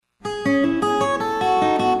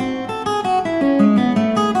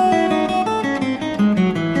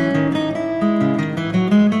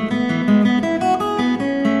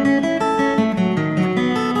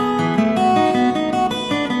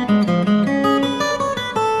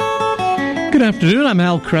Good afternoon. I'm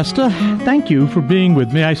Al Kresta. Thank you for being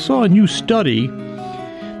with me. I saw a new study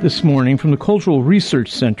this morning from the Cultural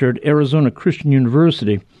Research Center at Arizona Christian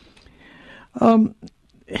University.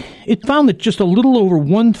 It found that just a little over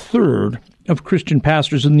one-third of Christian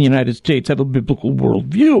pastors in the United States have a biblical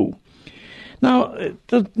worldview. Now,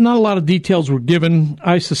 not a lot of details were given.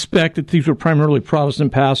 I suspect that these were primarily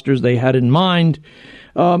Protestant pastors they had in mind.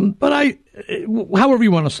 But however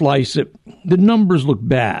you want to slice it, the numbers look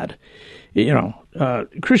bad.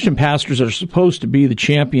 Christian pastors are supposed to be the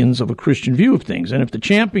champions of a Christian view of things. And if the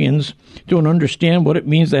champions don't understand what it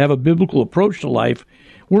means to have a biblical approach to life,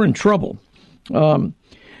 we're in trouble.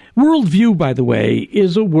 Worldview, by the way,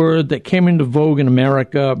 is a word that came into vogue in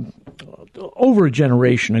America over a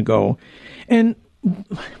generation ago. And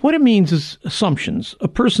what it means is assumptions, a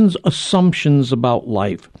person's assumptions about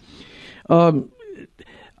life.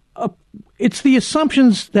 It's the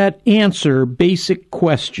assumptions that answer basic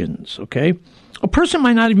questions, okay? A person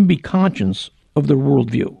might not even be conscious of their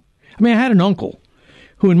worldview. I mean, I had an uncle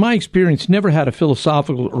who, in my experience, never had a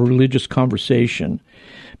philosophical or religious conversation.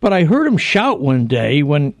 But I heard him shout one day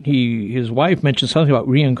when his wife mentioned something about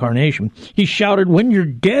reincarnation. He shouted, "When you're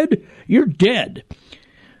dead, you're dead."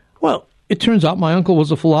 Well, it turns out my uncle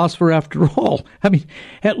was a philosopher after all. I mean,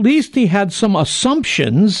 at least he had some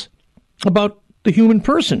assumptions about the human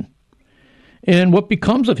person and what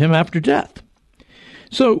becomes of him after death.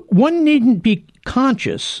 So one needn't be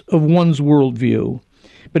conscious of one's worldview,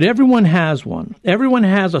 but everyone has one. Everyone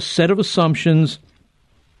has a set of assumptions.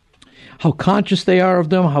 How conscious they are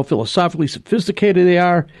of them, how philosophically sophisticated they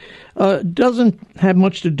are, doesn't have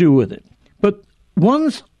much to do with it. But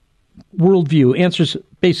one's worldview answers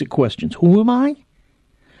basic questions. Who am I?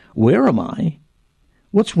 Where am I?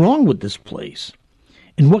 What's wrong with this place?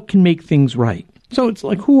 And what can make things right? So it's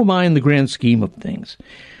like, who am I in the grand scheme of things?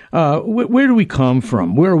 Where do we come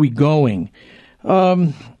from? Where are we going?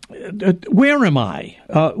 Where am I?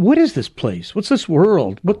 What is this place? What's this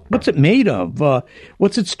world? What's it made of?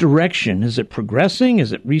 What's its direction? Is it progressing?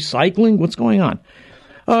 Is it recycling? What's going on?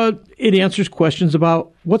 It answers questions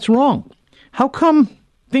about what's wrong. How come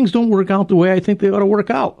things don't work out the way I think they ought to work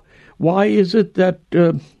out? Why is it that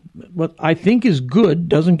what I think is good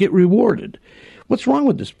doesn't get rewarded? What's wrong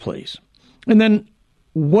with this place? And then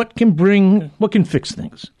what can fix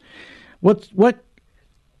things? Who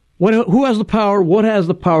has the power? What has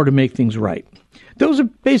the power to make things right? Those are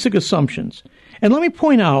basic assumptions. And let me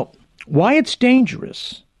point out why it's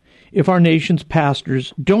dangerous if our nation's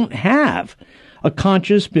pastors don't have a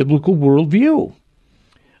conscious biblical worldview.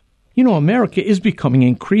 You know, America is becoming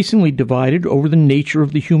increasingly divided over the nature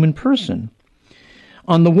of the human person.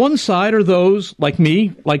 On the one side are those, like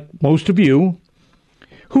me, like most of you,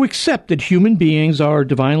 who accept that human beings are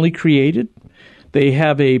divinely created. They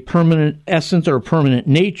have a permanent essence or a permanent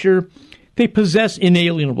nature. They possess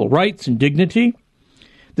inalienable rights and dignity.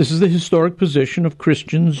 This is the historic position of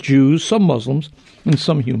Christians, Jews, some Muslims, and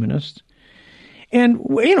some humanists. And,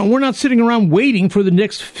 we're not sitting around waiting for the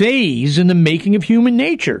next phase in the making of human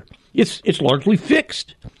nature. It's largely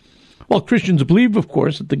fixed. While Christians believe, of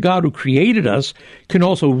course, that the God who created us can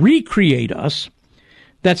also recreate us,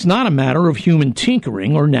 that's not a matter of human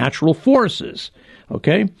tinkering or natural forces,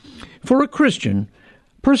 okay? For a Christian,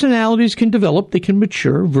 personalities can develop, they can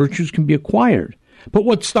mature, virtues can be acquired. But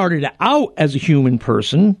what started out as a human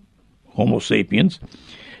person, Homo sapiens,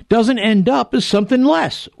 doesn't end up as something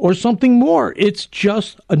less or something more. It's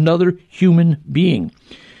just another human being.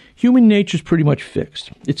 Human nature is pretty much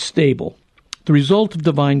fixed. It's stable, the result of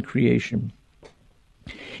divine creation.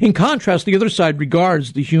 In contrast, the other side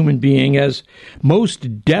regards the human being as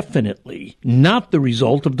most definitely not the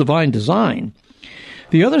result of divine design.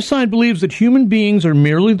 The other side believes that human beings are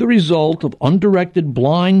merely the result of undirected,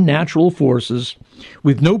 blind, natural forces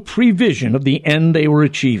with no prevision of the end they were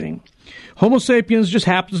achieving. Homo sapiens just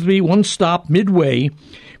happens to be one stop midway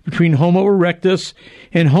between Homo erectus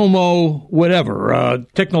and Homo whatever,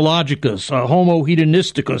 technologicus, Homo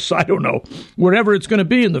hedonisticus, I don't know, whatever it's going to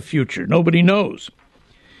be in the future. Nobody knows.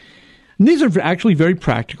 And these are actually very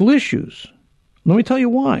practical issues. Let me tell you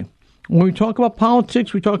why. When we talk about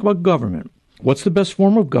politics, we talk about government. What's the best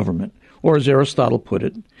form of government? Or as Aristotle put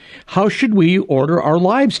it, how should we order our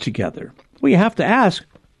lives together? Well, you have to ask,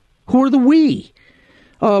 who are the we?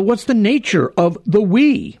 What's the nature of the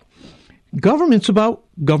we? Government's about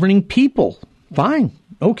governing people. Fine,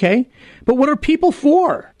 okay. But what are people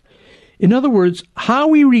for? In other words, how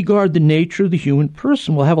we regard the nature of the human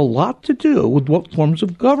person will have a lot to do with what forms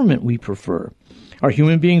of government we prefer. Are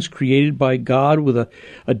human beings created by God with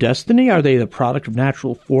a destiny? Are they the product of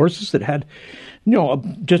natural forces that had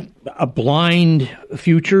just a blind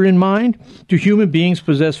future in mind? Do human beings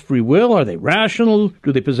possess free will? Are they rational?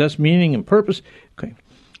 Do they possess meaning and purpose? Okay,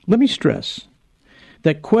 let me stress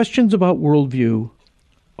that questions about worldview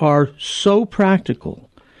are so practical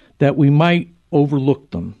that we might overlook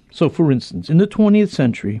them. So, for instance, in the 20th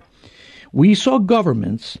century, we saw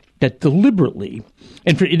governments that deliberately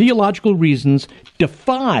and for ideological reasons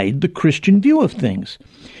defied the Christian view of things.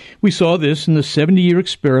 We saw this in the 70-year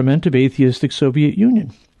experiment of atheistic Soviet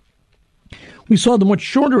Union. We saw the much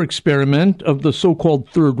shorter experiment of the so-called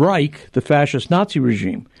Third Reich, the fascist Nazi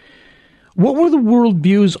regime. What were the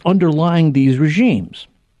worldviews underlying these regimes?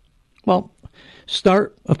 Well,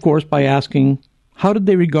 start, of course, by asking, how did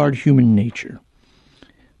they regard human nature?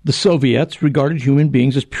 The Soviets regarded human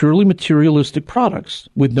beings as purely materialistic products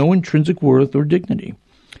with no intrinsic worth or dignity.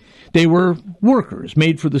 They were workers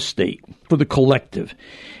made for the state, for the collective,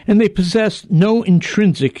 and they possessed no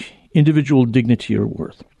intrinsic individual dignity or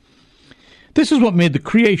worth. This is what made the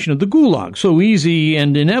creation of the Gulag so easy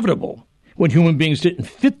and inevitable. When human beings didn't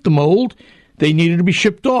fit the mold, they needed to be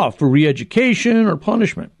shipped off for re-education or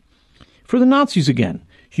punishment. For the Nazis again,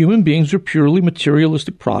 human beings were purely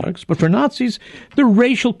materialistic products, but for Nazis, their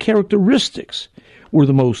racial characteristics were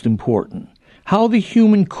the most important. How the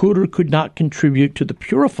human could or could not contribute to the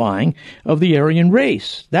purifying of the Aryan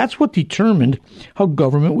race. That's what determined how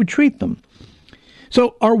government would treat them.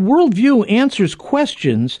 So our worldview answers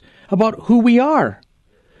questions about who we are,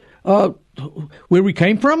 where we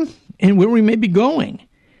came from, and where we may be going,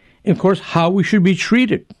 and, of course, how we should be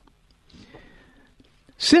treated.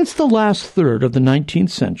 Since the last third of the 19th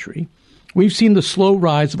century, we've seen the slow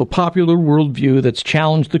rise of a popular worldview that's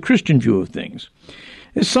challenged the Christian view of things.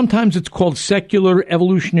 Sometimes it's called secular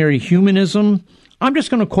evolutionary humanism. I'm just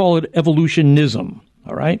going to call it evolutionism,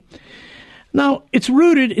 all right? Now, it's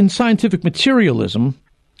rooted in scientific materialism,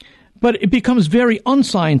 but it becomes very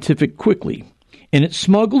unscientific quickly, and it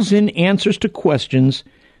smuggles in answers to questions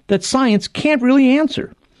that science can't really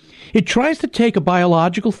answer. It tries to take a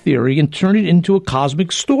biological theory and turn it into a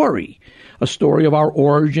cosmic story, a story of our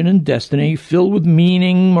origin and destiny filled with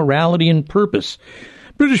meaning, morality, and purpose.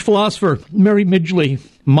 British philosopher Mary Midgley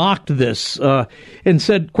mocked this and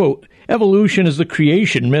said, quote, "Evolution is the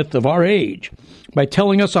creation myth of our age. By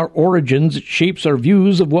telling us our origins, it shapes our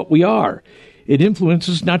views of what we are. It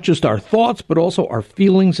influences not just our thoughts, but also our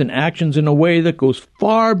feelings and actions in a way that goes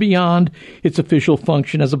far beyond its official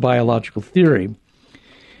function as a biological theory."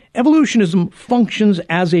 Evolutionism functions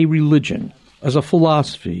as a religion, as a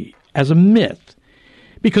philosophy, as a myth,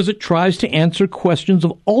 because it tries to answer questions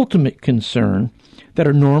of ultimate concern that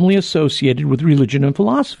are normally associated with religion and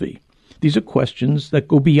philosophy. These are questions that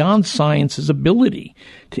go beyond science's ability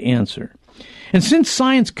to answer. And since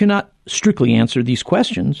science cannot strictly answer these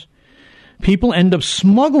questions, people end up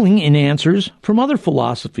smuggling in answers from other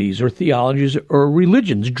philosophies or theologies or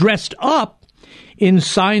religions, dressed up in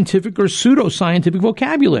scientific or pseudo-scientific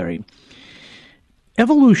vocabulary.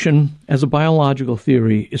 Evolution as a biological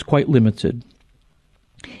theory is quite limited.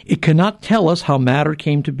 It cannot tell us how matter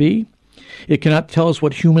came to be. It cannot tell us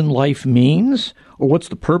what human life means, or what's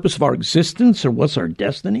the purpose of our existence, or what's our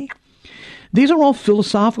destiny. These are all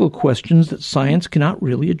philosophical questions that science cannot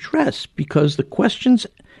really address, because the questions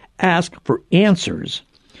ask for answers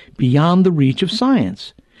beyond the reach of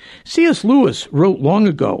science. C.S. Lewis wrote long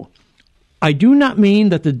ago, "I do not mean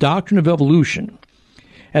that the doctrine of evolution,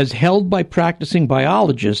 as held by practicing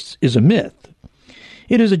biologists, is a myth.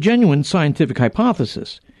 It is a genuine scientific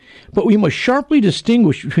hypothesis. But we must sharply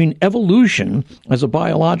distinguish between evolution as a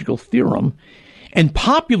biological theorem and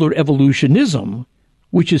popular evolutionism,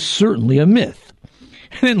 which is certainly a myth."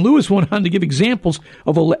 And then Lewis went on to give examples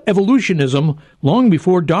of evolutionism long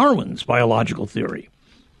before Darwin's biological theory.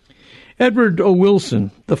 Edward O.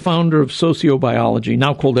 Wilson, the founder of sociobiology,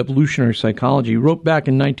 now called evolutionary psychology, wrote back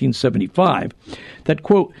in 1975 that,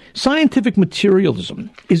 quote, "Scientific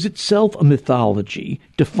materialism is itself a mythology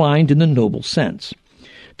defined in the noble sense.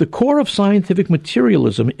 The core of scientific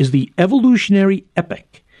materialism is the evolutionary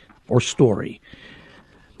epic, or story,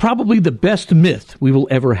 probably the best myth we will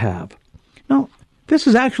ever have." Now, this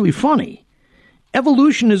is actually funny.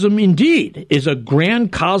 Evolutionism, indeed, is a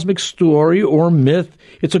grand cosmic story or myth.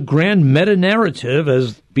 It's a grand meta-narrative,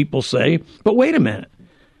 as people say. But wait a minute.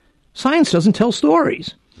 Science doesn't tell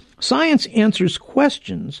stories. Science answers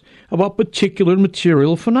questions about particular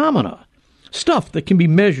material phenomena, stuff that can be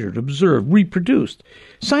measured, observed, reproduced.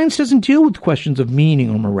 Science doesn't deal with questions of meaning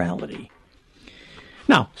or morality.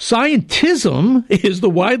 Now, scientism is the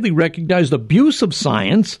widely recognized abuse of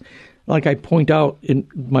science, like I point out in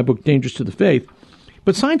my book, Dangerous to the Faith,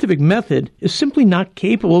 But scientific method is simply not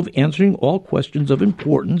capable of answering all questions of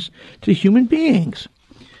importance to human beings.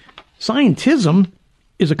 Scientism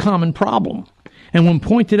is a common problem, and when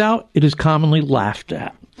pointed out, it is commonly laughed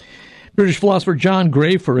at. British philosopher John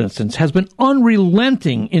Gray, for instance, has been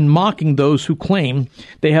unrelenting in mocking those who claim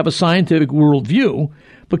they have a scientific worldview,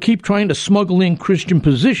 but keep trying to smuggle in Christian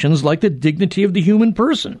positions like the dignity of the human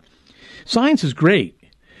person. Science is great.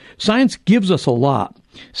 Science gives us a lot.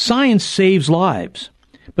 Science saves lives.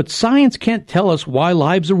 But science can't tell us why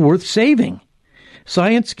lives are worth saving.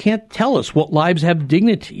 Science can't tell us what lives have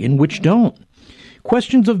dignity and which don't.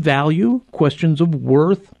 Questions of value, questions of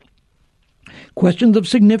worth, questions of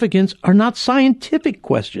significance are not scientific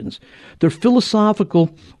questions. They're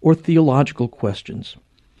philosophical or theological questions.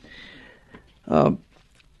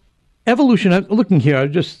 Evolution, I'm looking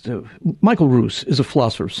here, Michael Roos is a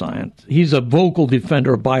philosopher of science. He's a vocal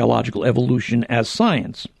defender of biological evolution as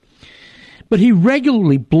science. But he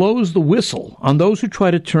regularly blows the whistle on those who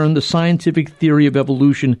try to turn the scientific theory of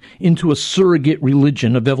evolution into a surrogate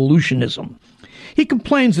religion of evolutionism. He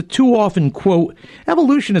complains that too often, quote,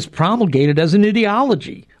 evolution is promulgated as an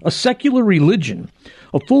ideology, a secular religion,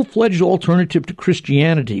 a full-fledged alternative to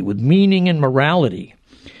Christianity with meaning and morality.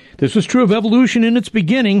 This was true of evolution in its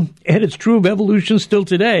beginning, and it's true of evolution still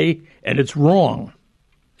today, and it's wrong.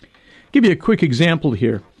 I'll give you a quick example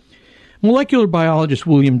here. Molecular biologist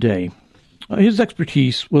William Day, his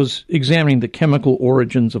expertise was examining the chemical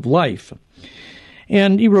origins of life.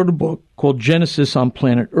 And he wrote a book called Genesis on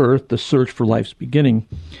Planet Earth, The Search for Life's Beginning.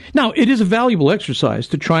 Now, it is a valuable exercise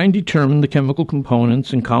to try and determine the chemical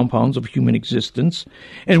components and compounds of human existence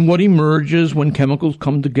and what emerges when chemicals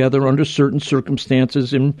come together under certain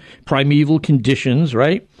circumstances in primeval conditions,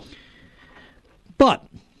 right? But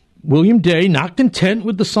William Day, not content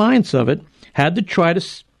with the science of it, had to try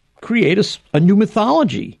to create a new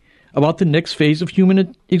mythology about the next phase of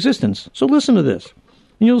human existence. So listen to this.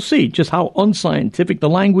 And you'll see just how unscientific the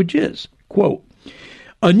language is. Quote,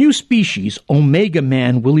 a new species, Omega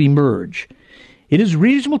Man, will emerge. It is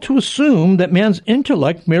reasonable to assume that man's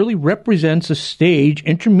intellect merely represents a stage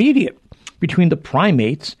intermediate between the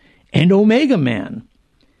primates and Omega Man.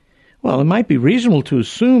 Well, it might be reasonable to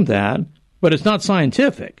assume that, but it's not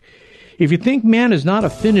scientific. If you think man is not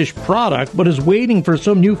a finished product, but is waiting for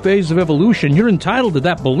some new phase of evolution, you're entitled to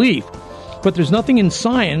that belief. But there's nothing in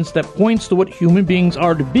science that points to what human beings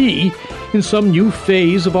are to be in some new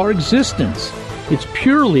phase of our existence. It's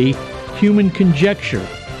purely human conjecture.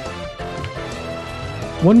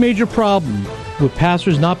 One major problem with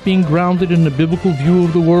pastors not being grounded in the biblical view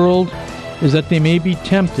of the world is that they may be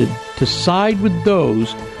tempted to side with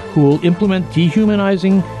those who will implement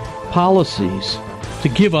dehumanizing policies to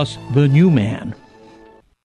give us the new man.